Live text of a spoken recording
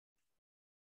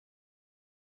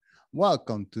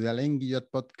Welcome to the Alain Guillot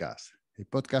podcast, a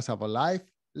podcast about life,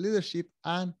 leadership,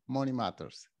 and money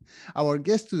matters. Our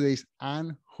guest today is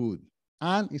Anne Hood.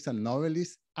 Anne is a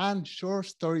novelist and short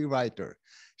story writer.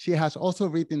 She has also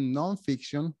written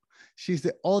nonfiction. She's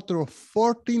the author of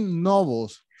 14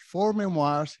 novels, 4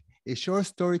 memoirs, a short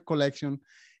story collection,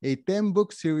 a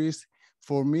 10-book series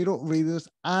for middle readers,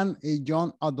 and a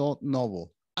young adult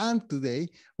novel. And today,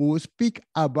 we will speak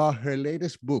about her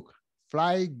latest book,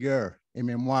 Fly Girl, a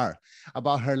memoir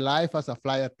about her life as a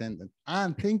flight attendant.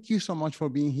 And thank you so much for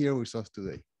being here with us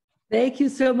today. Thank you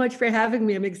so much for having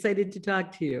me. I'm excited to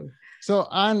talk to you. So,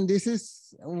 Anne, this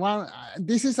is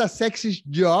a sexy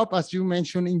job, as you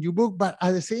mentioned in your book, but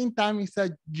at the same time, it's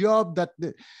a job that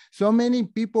so many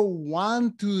people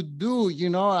want to do. You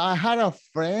know, I had a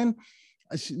friend,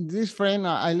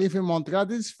 I live in Montreal,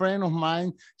 this friend of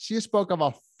mine, she spoke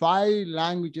about 5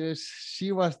 languages.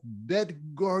 She was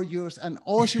that gorgeous, and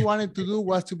all she wanted to do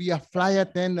was to be a flight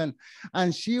attendant.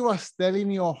 And she was telling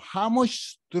me of how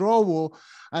much trouble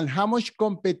and how much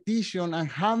competition and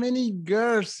how many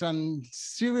girls and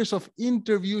series of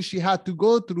interviews she had to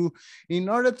go through in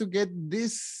order to get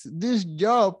this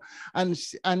job. And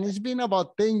it's been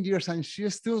about 10 years and she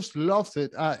still loves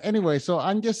it. Anyway, so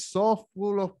I'm just so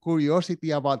full of curiosity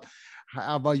about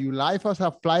your life as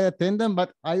a flight attendant,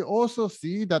 but I also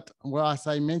see that, well, as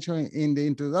I mentioned in the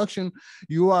introduction,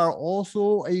 you are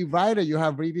also a writer. You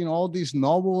have written all these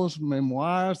novels,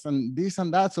 memoirs, and this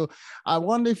and that. So I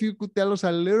wonder if you could tell us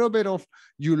a little bit of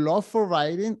your love for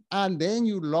writing and then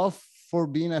your love for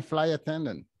being a flight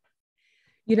attendant.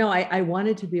 You know, I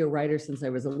wanted to be a writer since I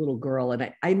was a little girl.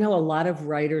 And I know a lot of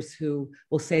writers who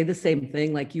will say the same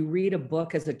thing, like you read a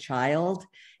book as a child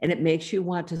and it makes you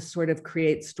want to sort of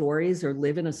create stories or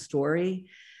live in a story.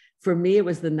 For me, it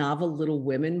was the novel Little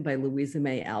Women by Louisa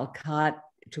May Alcott.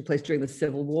 It took place during the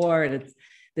Civil War, and it's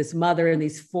this mother and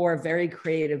these 4 very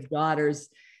creative daughters.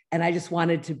 And I just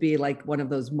wanted to be like one of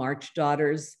those March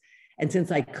daughters. And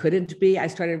since I couldn't be, I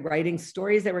started writing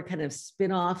stories that were kind of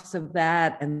spin-offs of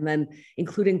that, and then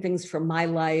including things from my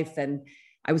life. And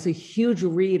I was a huge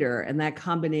reader, and that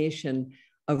combination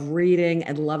of reading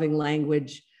and loving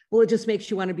language, well, it just makes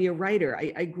you want to be a writer.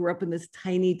 I grew up in this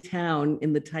tiny town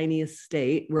in the tiniest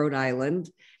state, Rhode Island,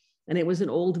 and it was an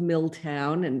old mill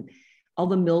town, and all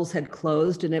the mills had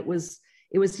closed, and it was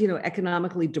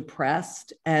economically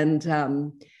depressed. And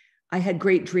I had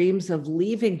great dreams of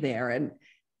leaving there and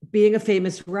being a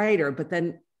famous writer, but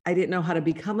then I didn't know how to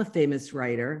become a famous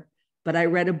writer. But I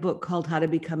read a book called How to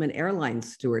Become an Airline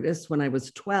Stewardess when I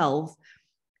was 12,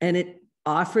 and it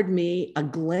offered me a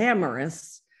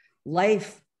glamorous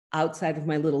life outside of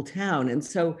my little town. And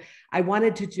so I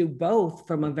wanted to do both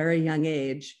from a very young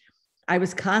age. I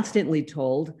was constantly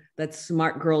told that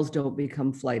smart girls don't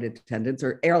become flight attendants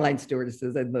or airline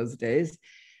stewardesses in those days.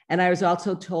 And I was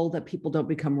also told that people don't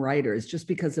become writers just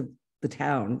because of the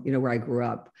town, where I grew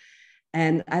up.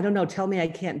 And I don't know, tell me I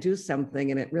can't do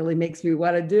something and it really makes me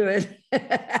want to do it.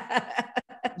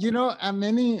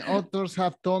 Many authors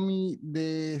have told me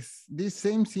this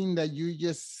same thing that you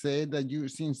just said, that you,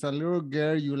 since a little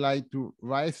girl, you like to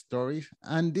write stories.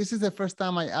 And this is the first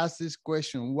time I asked this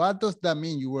question. What does that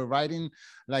mean? You were writing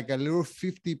like a little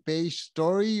 50-page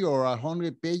story or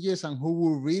 100 pages, and who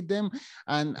will read them?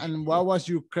 And what was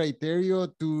your criteria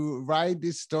to write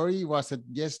this story? Was it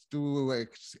just to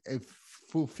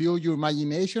fulfill your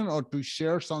imagination or to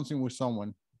share something with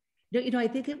someone? I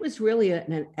think it was really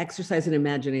an exercise in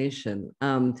imagination.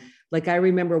 Like I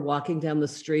remember walking down the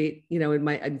street,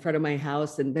 in front of my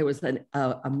house, and there was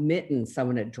a mitten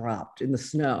someone had dropped in the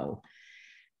snow.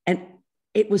 And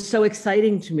it was so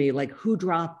exciting to me, like, who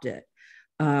dropped it?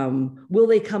 Will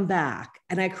they come back?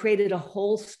 And I created a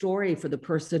whole story for the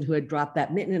person who had dropped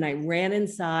that mitten. And I ran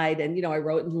inside and, I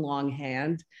wrote in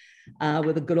longhand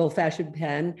with a good old-fashioned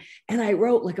pen. And I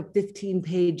wrote like a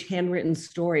 15-page handwritten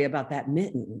story about that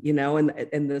mitten,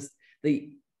 and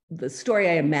the story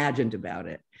I imagined about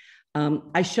it.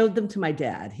 I showed them to my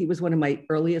dad. He was one of my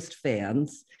earliest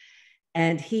fans.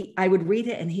 And I would read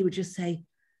it and he would just say,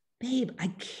 "Babe, I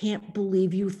can't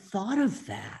believe you thought of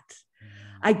that."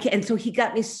 And so he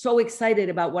got me so excited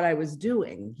about what I was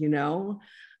doing,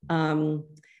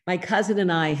 My cousin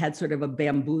and I had sort of a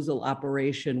bamboozle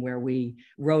operation where we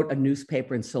wrote a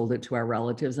newspaper and sold it to our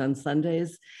relatives on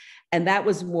Sundays. And that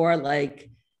was more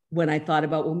like when I thought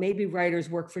about, well, maybe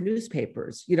writers work for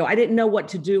newspapers. I didn't know what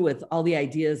to do with all the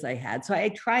ideas I had. So I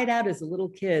tried out as a little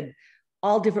kid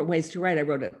all different ways to write. I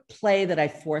wrote a play that I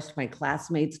forced my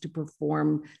classmates to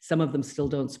perform. Some of them still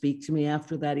don't speak to me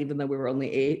after that, even though we were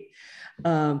only 8.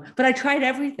 But I tried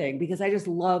everything because I just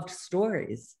loved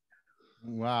stories.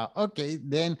 Wow. Okay.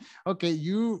 Then,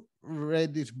 you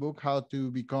read this book, How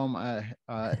to Become a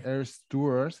Air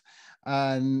Steward,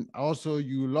 and also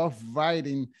you love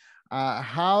writing.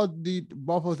 How did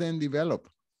both of them develop?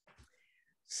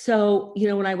 So,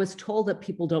 when I was told that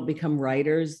people don't become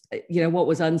writers, what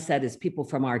was unsaid is people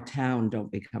from our town don't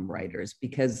become writers,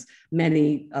 because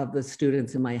many of the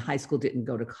students in my high school didn't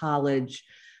go to college.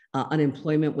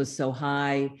 Unemployment was so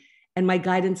high. And my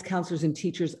guidance counselors and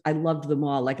teachers, I loved them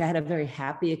all. Like, I had a very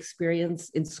happy experience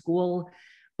in school,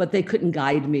 but they couldn't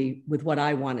guide me with what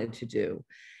I wanted to do.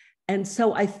 And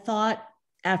so I thought,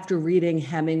 after reading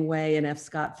Hemingway and F.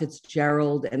 Scott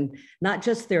Fitzgerald, and not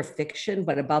just their fiction,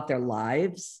 but about their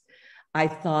lives, I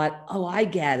thought, oh, I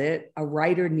get it. A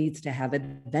writer needs to have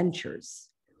adventures.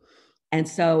 And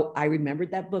so I remembered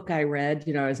that book I read,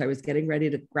 as I was getting ready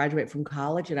to graduate from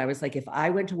college. And I was like, if I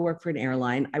went to work for an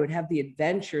airline, I would have the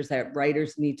adventures that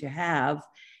writers need to have.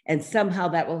 And somehow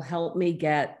that will help me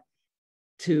get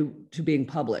to being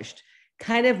published.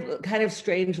 Kind of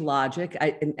strange logic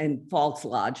and false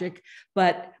logic,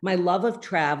 but my love of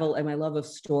travel and my love of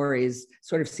stories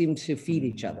sort of seem to feed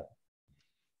each other.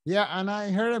 Yeah, and I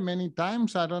heard it many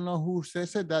times. I don't know who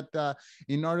says it, that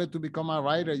in order to become a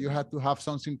writer, you have to have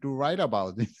something to write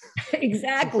about.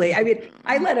 Exactly. I mean,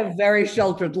 I led a very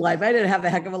sheltered life. I didn't have a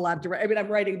heck of a lot to write. I mean, I'm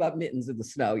writing about mittens in the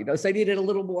snow, so I needed a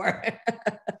little more.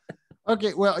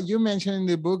 Okay, well, you mentioned in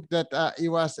the book that it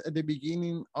was at the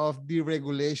beginning of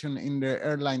deregulation in the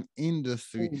airline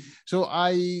industry. So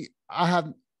I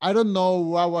don't know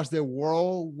what was the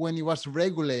world when it was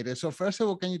regulated. So first of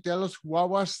all, can you tell us what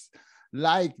was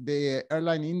like the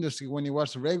airline industry when it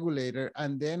was regulated,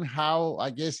 and then how,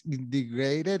 I guess, it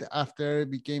degraded after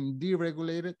it became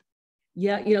deregulated?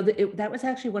 Yeah, that was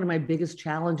actually one of my biggest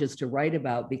challenges to write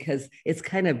about, because it's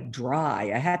kind of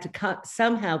dry. I had to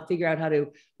somehow figure out how to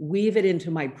weave it into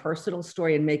my personal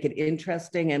story and make it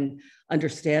interesting and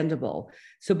understandable.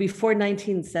 So before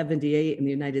 1978 in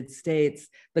the United States,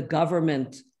 the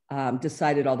government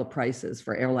decided all the prices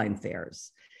for airline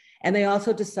fares. And they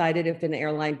also decided if an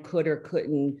airline could or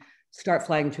couldn't start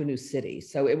flying to a new city.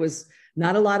 So it was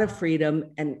not a lot of freedom.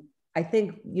 And I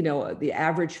think, the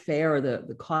average fare, or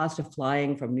the cost of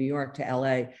flying from New York to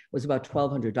LA was about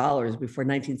 $1,200 before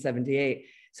 1978.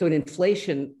 So in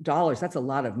inflation dollars, that's a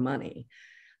lot of money.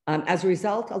 As a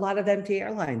result, a lot of empty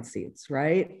airline seats,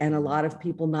 right? And a lot of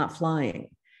people not flying.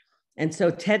 And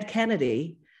so Ted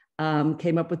Kennedy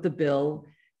came up with the bill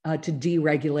to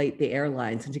deregulate the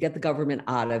airlines and to get the government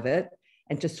out of it,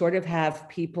 and to sort of have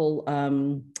people,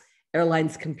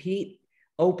 airlines compete,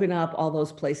 open up all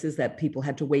those places that people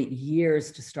had to wait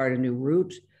years to start a new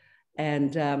route.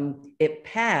 And it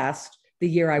passed the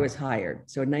year I was hired.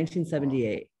 So in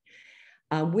 1978,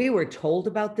 we were told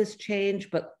about this change,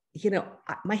 but,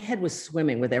 my head was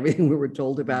swimming with everything we were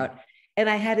told about. And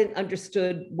I hadn't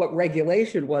understood what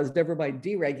regulation was, never mind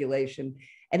deregulation.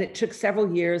 And it took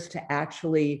several years to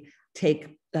actually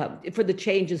for the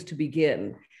changes to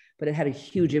begin, but it had a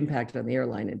huge impact on the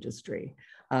airline industry.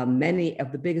 Many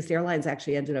of the biggest airlines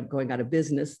actually ended up going out of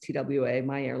business, TWA,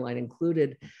 my airline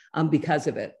included, because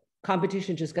of it.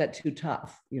 Competition just got too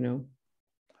tough,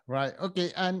 Right.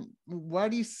 Okay. And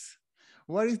what is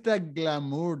that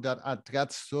glamour that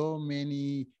attracts so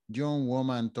many young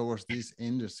women towards this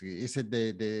industry? Is it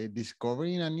the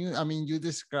discovering a new? I mean, you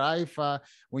describe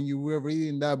when you were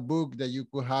reading that book that you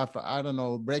could have, I don't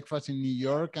know, breakfast in New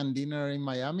York and dinner in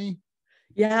Miami.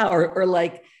 Yeah, or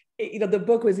like, the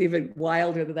book was even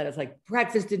wilder than that. It's like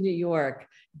breakfast in New York,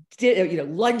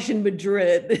 lunch in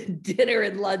Madrid, dinner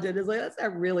in London. It's like, that's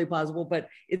not really possible, but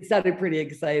it sounded pretty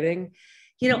exciting.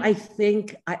 I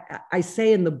think I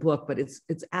say in the book, but it's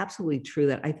absolutely true,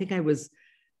 that I think I was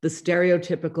the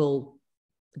stereotypical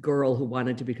girl who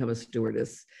wanted to become a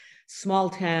stewardess. Small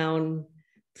town,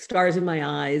 stars in my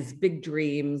eyes, big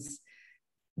dreams,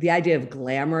 the idea of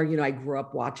glamour. I grew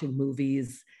up watching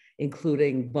movies,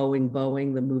 including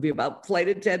Boeing, the movie about flight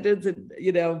attendants and,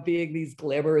 being these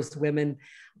glamorous women.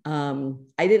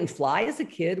 I didn't fly as a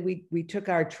kid. We took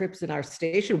our trips in our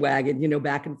station wagon,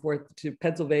 back and forth to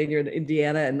Pennsylvania and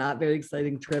Indiana, and not very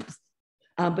exciting trips.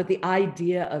 But the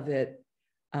idea of it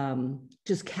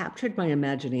just captured my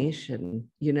imagination.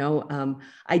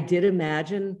 I did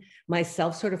imagine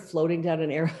myself sort of floating down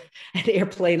an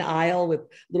airplane aisle with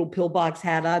little pillbox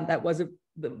hat on. That wasn't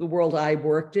the world I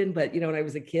worked in, but when I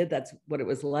was a kid, that's what it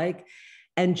was like.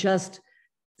 And just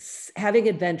having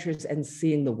adventures and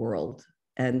seeing the world.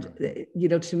 And,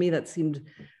 to me, that seemed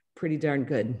pretty darn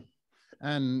good.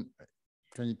 And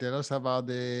can you tell us about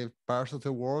the parts of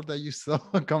the world that you saw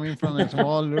coming from a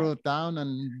small little town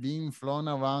and being flown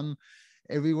around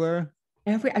everywhere?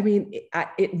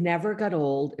 It never got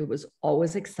old. It was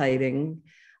always exciting.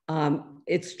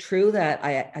 It's true that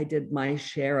I did my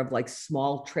share of like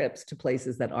small trips to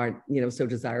places that aren't, so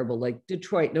desirable, like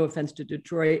Detroit. No offense to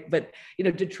Detroit, but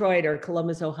Detroit or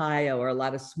Columbus, Ohio, or a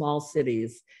lot of small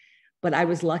cities. But I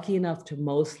was lucky enough to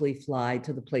mostly fly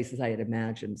to the places I had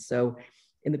imagined. So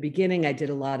in the beginning, I did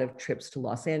a lot of trips to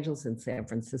Los Angeles and San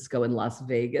Francisco and Las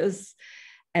Vegas.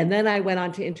 And then I went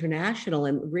on to international,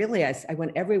 and really I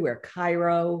went everywhere: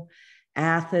 Cairo,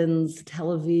 Athens,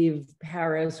 Tel Aviv,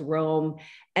 Paris, Rome.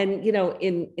 And,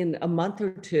 in a month or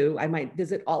two, I might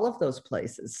visit all of those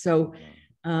places. So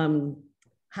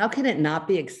how can it not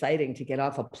be exciting to get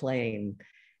off a plane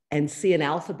and see an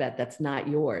alphabet that's not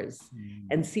yours,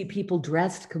 and see people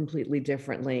dressed completely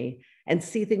differently, and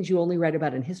see things you only read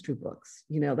about in history books?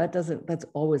 That's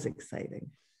always exciting.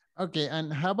 Okay,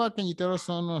 and how about, can you tell us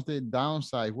some of the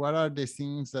downside? What are the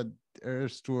things that air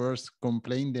stewards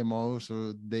complain the most,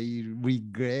 or they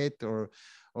regret, or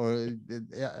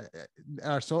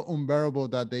are so unbearable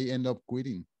that they end up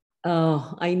quitting?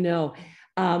 Oh, I know.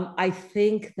 I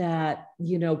think that,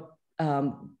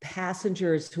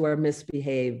 passengers who are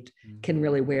misbehaved can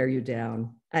really wear you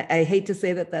down. I hate to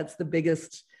say that that's the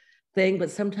biggest thing, but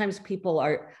sometimes people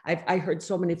are, I heard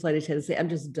so many flight attendants say, I'm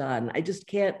just done. I just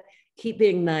can't keep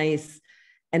being nice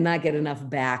and not get enough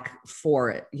back for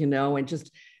it, and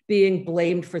just being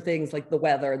blamed for things like the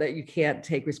weather that you can't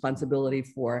take responsibility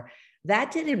for.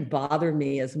 That didn't bother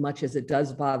me as much as it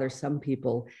does bother some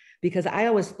people, because I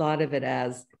always thought of it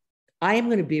as, I am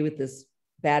going to be with this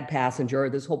bad passenger, or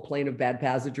this whole plane of bad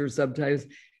passengers sometimes,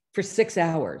 for 6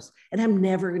 hours, and I'm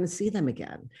never going to see them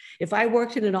again. If I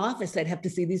worked in an office, I'd have to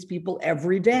see these people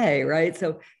every day, right?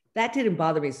 So that didn't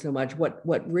bother me so much. What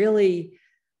really,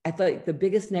 I thought the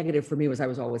biggest negative for me was I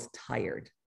was always tired.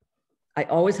 I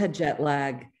always had jet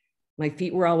lag. My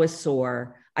feet were always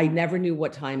sore. I never knew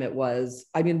what time it was.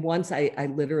 I mean, once I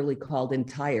literally called in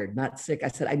tired, not sick. I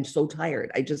said, I'm so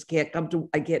tired. I just can't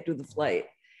I can't do the flight.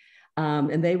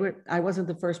 And I wasn't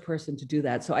the first person to do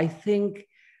that. So I think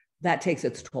that takes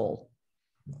its toll.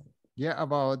 Yeah,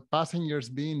 about passengers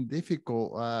being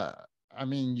difficult. I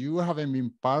mean, you haven't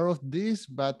been part of this,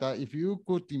 but if you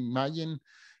could imagine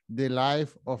the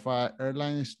life of an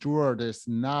airline stewardess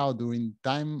now during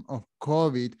time of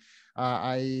COVID,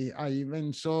 I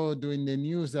even saw during the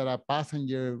news that a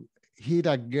passenger hit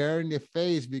a girl in the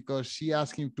face because she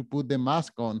asked him to put the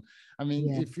mask on. I mean,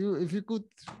 yeah. if you could,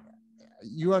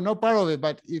 you are not part of it,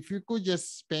 but if you could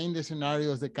just paint the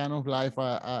scenarios, the kind of life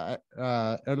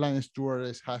airline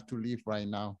stewardess has to live right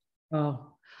now.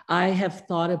 Oh, I have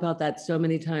thought about that so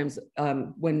many times.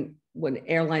 When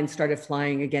airlines started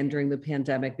flying again during the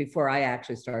pandemic, before I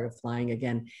actually started flying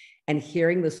again, and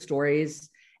hearing the stories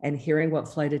and hearing what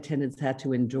flight attendants had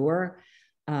to endure,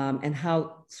 and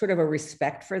how sort of a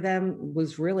respect for them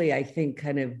was really, I think,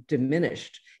 kind of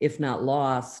diminished, if not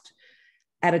lost,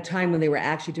 at a time when they were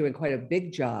actually doing quite a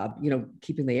big job,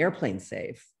 keeping the airplane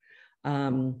safe.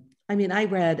 I mean, I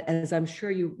read, as I'm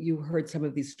sure you heard some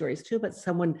of these stories too, but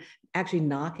someone actually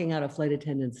knocking out a flight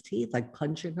attendant's teeth, like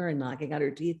punching her and knocking out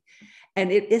her teeth.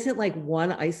 And it isn't like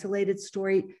one isolated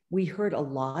story. We heard a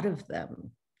lot of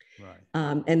them.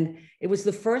 Right. And it was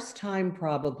the first time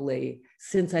probably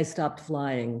since I stopped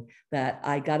flying that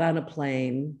I got on a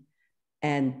plane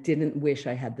and didn't wish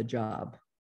I had the job,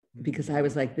 because I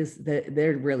was like,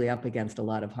 they're really up against a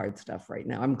lot of hard stuff right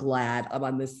now. I'm glad I'm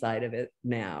on this side of it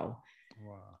now.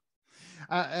 Wow.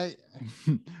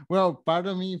 Well,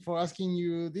 pardon me for asking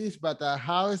you this, but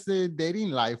how is the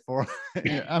dating life for?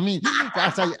 I mean,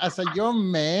 as a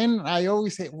young man, I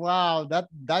always say, "Wow,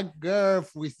 that girl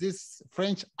with this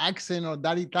French accent or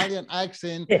that Italian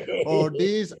accent or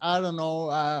this, I don't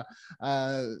know,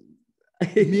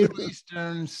 Middle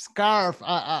Eastern scarf."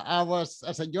 I was,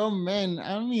 as a young man,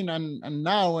 I mean, and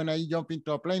now when I jump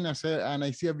into a plane and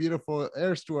I see a beautiful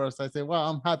air stewardess, I say, well,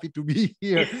 I'm happy to be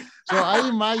here. So I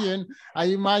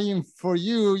imagine for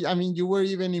you, I mean, you were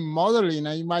even in modeling.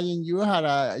 I imagine you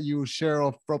had your share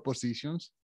of propositions.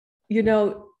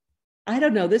 I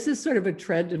don't know. This is sort of a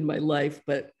trend in my life,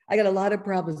 but I got a lot of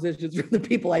propositions from the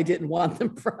people I didn't want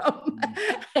them from.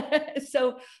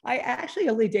 So I actually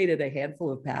only dated a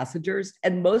handful of passengers,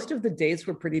 and most of the dates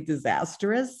were pretty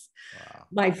disastrous. Wow.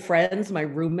 My friends, my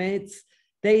roommates,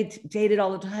 they dated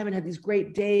all the time and had these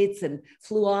great dates and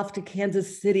flew off to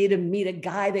Kansas City to meet a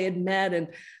guy they had met. And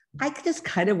I just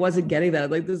kind of wasn't getting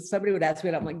that. Like, somebody would ask me,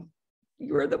 and I'm like,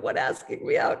 you're the one asking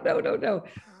me out. No.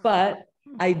 But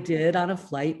I did on a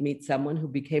flight meet someone who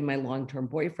became my long-term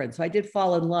boyfriend. So I did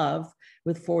fall in love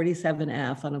with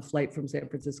 47F on a flight from San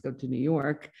Francisco to New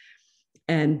York.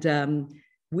 And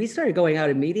we started going out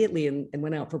immediately and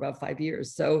went out for about 5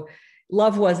 years. So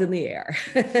love was in the air.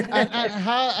 And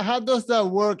how does that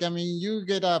work? I mean, you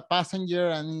get a passenger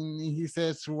and he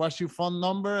says, what's your phone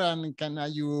number and are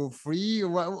you free?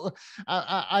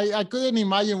 I couldn't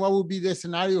imagine what would be the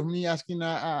scenario of me asking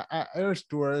a air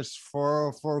stewardess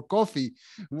for coffee.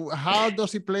 How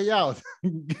does it play out?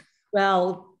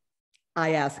 Well,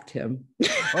 I asked him.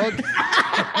 Okay.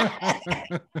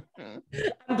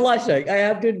 I'm blushing, I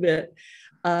have to admit.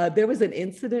 There was an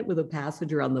incident with a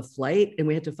passenger on the flight and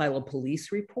we had to file a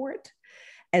police report.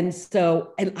 And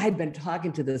I'd been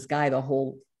talking to this guy the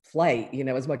whole flight,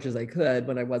 as much as I could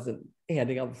when I wasn't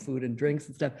handing out food and drinks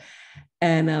and stuff.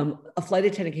 And a flight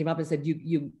attendant came up and said,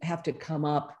 you have to come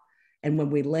up. And when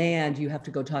we land, you have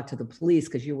to go talk to the police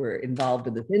because you were involved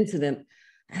in this incident.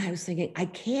 And I was thinking, I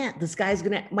can't, this guy's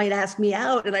might ask me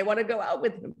out and I want to go out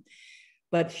with him.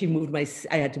 But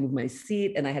I had to move my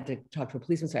seat and I had to talk to a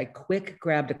policeman. So I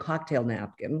grabbed a cocktail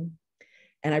napkin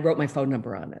and I wrote my phone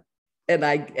number on it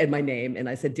and my name. And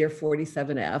I said, Dear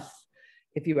 47F,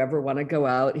 if you ever want to go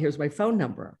out, here's my phone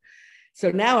number.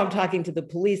 So now I'm talking to the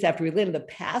police after we landed. The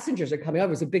passengers are coming off.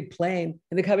 It was a big plane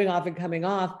and they're coming off and coming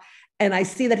off. And I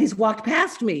see that he's walked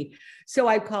past me. So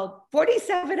I called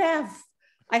 47F.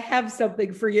 I have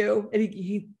something for you. And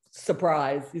he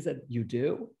surprised. He said, you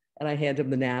do? And I hand him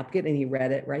the napkin and he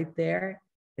read it right there.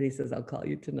 And he says, I'll call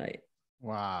you tonight.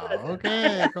 Wow.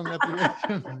 Okay.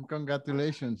 Congratulations.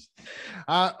 Congratulations.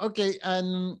 Okay.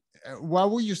 And what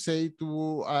would you say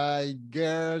to a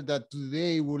girl that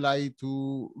today would like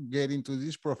to get into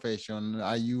this profession?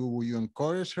 Will you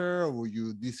encourage her or will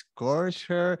you discourage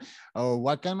her? Or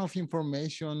what kind of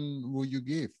information would you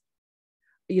give?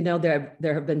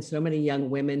 There have been so many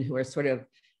young women who are sort of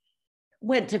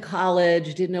went to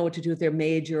college, didn't know what to do with their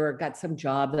major, or got some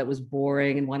job that was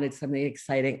boring and wanted something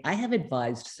exciting. I have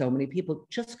advised so many people,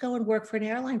 just go and work for an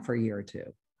airline for a year or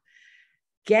two.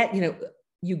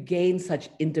 You gain such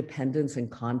independence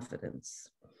and confidence.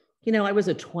 I was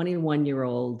a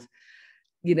 21-year-old,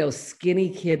 skinny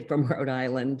kid from Rhode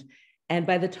Island. And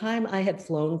by the time I had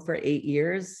flown for 8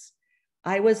 years,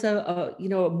 I was a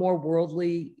more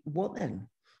worldly woman.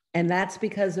 And that's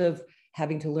because of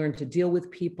having to learn to deal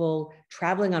with people,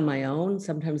 traveling on my own.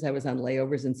 Sometimes I was on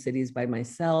layovers in cities by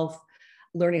myself,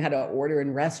 learning how to order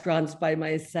in restaurants by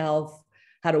myself,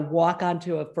 how to walk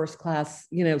onto a first class,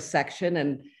 section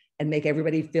and make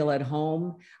everybody feel at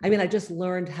home. I mean, I just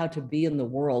learned how to be in the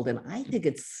world. And I think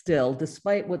it's still,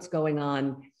 despite what's going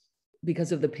on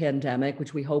because of the pandemic,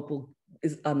 which we hope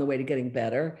is on the way to getting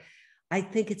better, I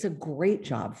think it's a great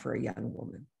job for a young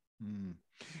woman. Mm.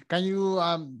 Can you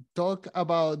talk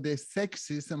about the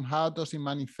sexism? How does it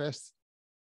manifest?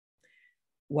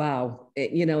 Wow.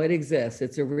 It exists.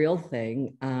 It's a real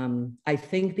thing. I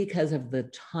think because of the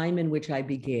time in which I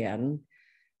began,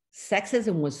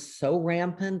 sexism was so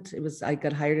rampant. I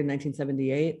got hired in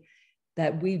 1978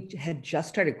 that we had just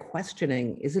started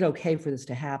questioning, is it okay for this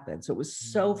to happen? So it was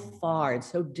so far and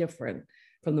so different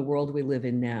from the world we live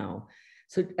in now.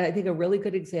 So I think a really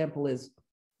good example is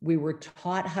we were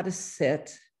taught how to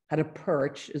sit, how to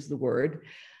perch is the word,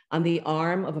 on the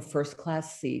arm of a first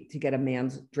class seat to get a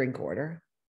man's drink order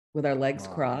with our legs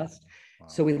crossed. Wow.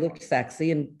 So we looked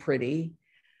sexy and pretty,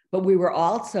 but we were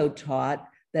also taught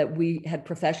that we had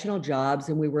professional jobs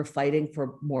and we were fighting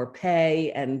for more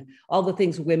pay and all the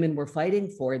things women were fighting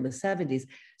for in the 70s.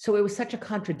 So it was such a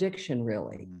contradiction,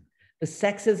 really. The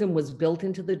sexism was built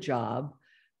into the job,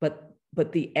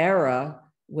 but the era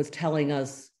was telling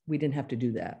us we didn't have to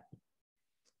do that.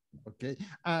 Okay.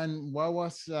 And what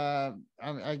was,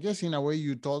 I guess in a way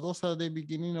you told us at the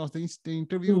beginning of the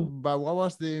interview, but what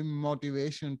was the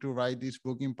motivation to write this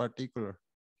book in particular?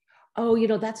 Oh,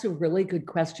 that's a really good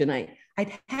question.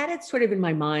 I'd had it sort of in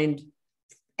my mind.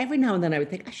 Every now and then I would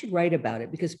think I should write about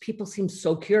it because people seem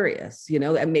so curious,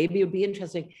 and maybe it would be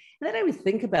interesting. And then I would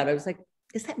think about it. I was like,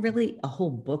 is that really a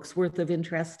whole book's worth of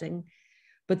interesting?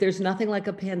 But there's nothing like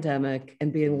a pandemic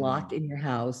and being locked in your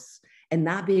house and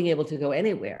not being able to go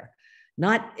anywhere.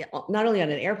 Not only on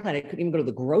an airplane, I couldn't even go to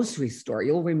the grocery store.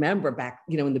 You'll remember back,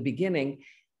 in the beginning,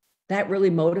 that really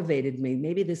motivated me.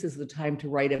 Maybe this is the time to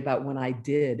write about when I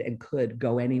did and could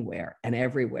go anywhere and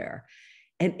everywhere.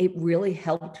 And it really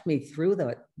helped me through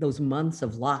those months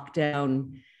of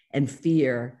lockdown and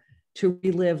fear to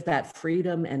relive that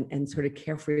freedom and sort of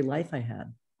carefree life I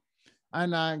had.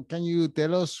 And can you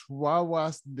tell us what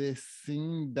was the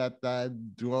thing that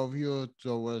drove you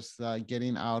towards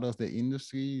getting out of the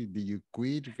industry? Did you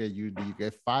quit? Did you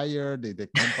get fired? Did the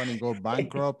company go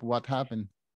bankrupt? What happened?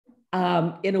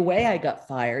 In a way, I got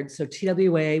fired. So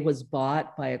TWA was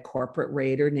bought by a corporate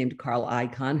raider named Carl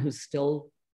Icahn, who's still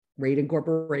raiding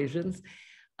corporations.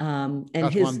 And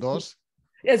That's one does.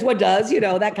 as one does,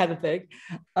 that kind of thing.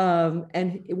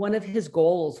 And one of his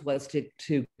goals was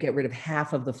to get rid of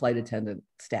half of the flight attendant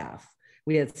staff.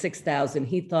 We had 6,000.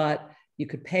 He thought you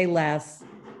could pay less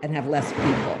and have less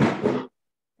people.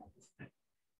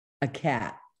 A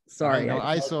cat. Sorry.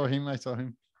 I saw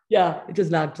him. Yeah, it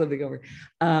just knocked something over.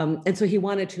 And so he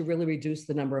wanted to really reduce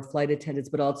the number of flight attendants,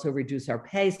 but also reduce our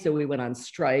pay. So we went on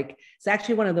strike. It's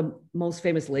actually one of the most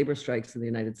famous labor strikes in the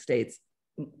United States,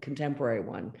 contemporary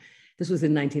one. This was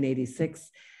in 1986.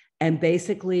 And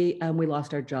basically, we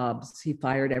lost our jobs. He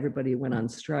fired everybody, went on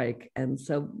strike. And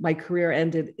so my career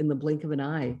ended in the blink of an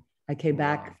eye. I came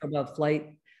back from a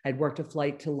flight. I'd worked a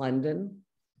flight to London,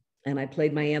 and I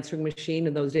played my answering machine.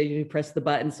 In those days, you press the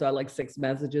button, saw like 6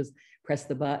 messages, press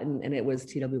the button, and it was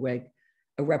TWA,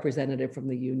 a representative from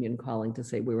the union calling to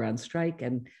say we were on strike,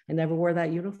 and I never wore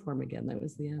that uniform again. That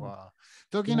was the end. Wow.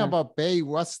 Talking about pay,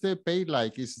 what's the pay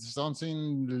like? Is it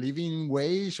something living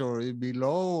wage or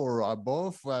below or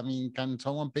above? I mean, can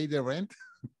someone pay the rent?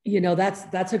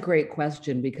 That's a great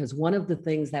question, because one of the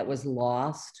things that was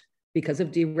lost because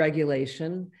of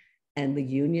deregulation and the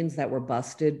unions that were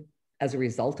busted as a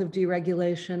result of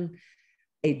deregulation,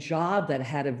 a job that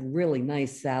had a really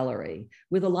nice salary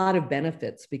with a lot of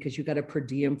benefits, because you got a per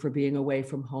diem for being away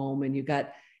from home, and you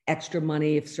got extra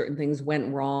money if certain things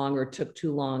went wrong or took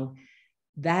too long.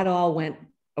 That all went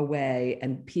away,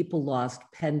 and people lost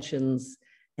pensions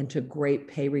and took great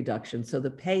pay reductions. So the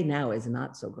pay now is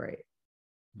not so great.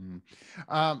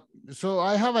 So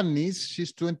I have a niece.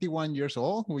 She's 21 years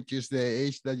old, which is the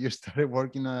age that you started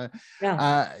working.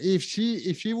 If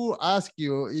she will ask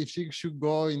you if she should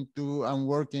go into and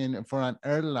working for an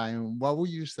airline, what would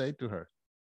you say to her?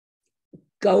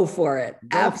 Go for it.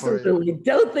 Absolutely.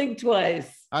 Don't think twice.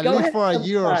 At least for a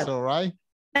year or so, right?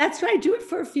 That's right. Do it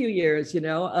for a few years.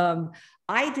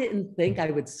 I didn't think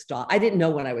I would stop. I didn't know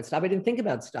when I would stop. I didn't think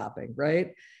about stopping,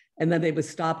 right? And then they were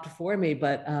stopped for me.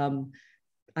 But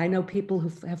I know people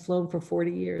who have flown for 40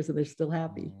 years and they're still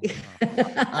happy.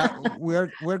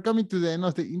 We're coming to the end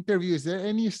of the interview. Is there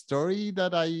any story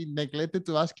that I neglected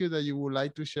to ask you that you would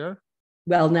like to share?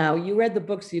 Well, now you read the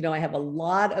books, I have a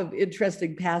lot of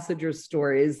interesting passenger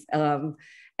stories and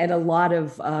a lot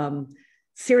of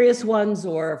serious ones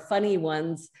or funny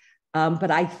ones.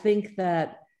 But I think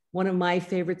that one of my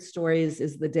favorite stories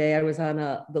is the day I was on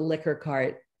the liquor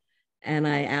cart, and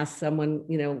I asked someone,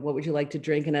 what would you like to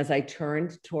drink? And as I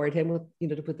turned toward him with,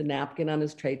 to put the napkin on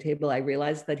his tray table, I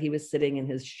realized that he was sitting in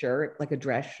his shirt, like a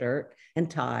dress shirt and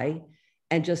tie,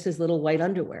 and just his little white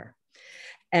underwear.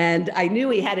 And I knew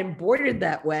he had him bordered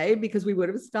that way because we would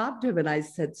have stopped him. And I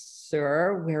said,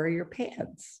 "Sir, where are your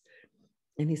pants?"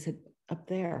 And he said, "Up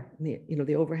there,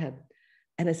 the overhead."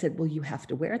 And I said, "Well, you have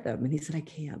to wear them." And he said, "I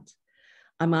can't.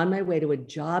 I'm on my way to a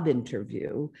job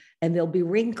interview and they'll be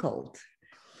wrinkled."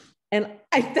 And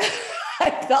I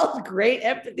felt great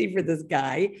empathy for this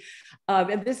guy.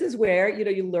 And this is where,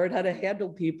 you learn how to handle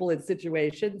people in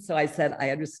situations. So I said, "I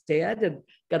understand," and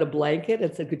got a blanket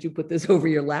and said, "Could you put this over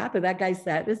your lap?" And that guy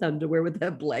sat in his underwear with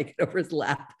that blanket over his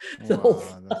lap.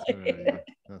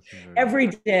 Every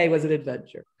day was an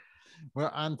adventure.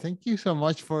 Well, and thank you so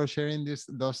much for sharing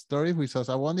those stories with us.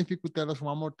 I wonder if you could tell us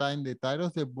one more time the title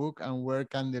of the book and where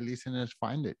can the listeners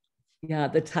find it? Yeah,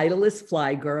 the title is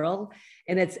Fly Girl,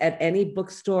 and it's at any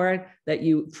bookstore that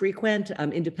you frequent,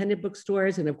 independent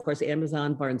bookstores, and of course,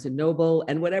 Amazon, Barnes and Noble,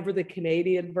 and whatever the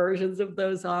Canadian versions of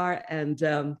those are. And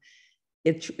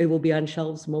it will be on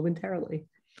shelves momentarily.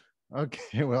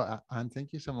 Okay, well, and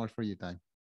thank you so much for your time.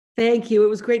 Thank you. It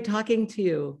was great talking to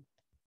you.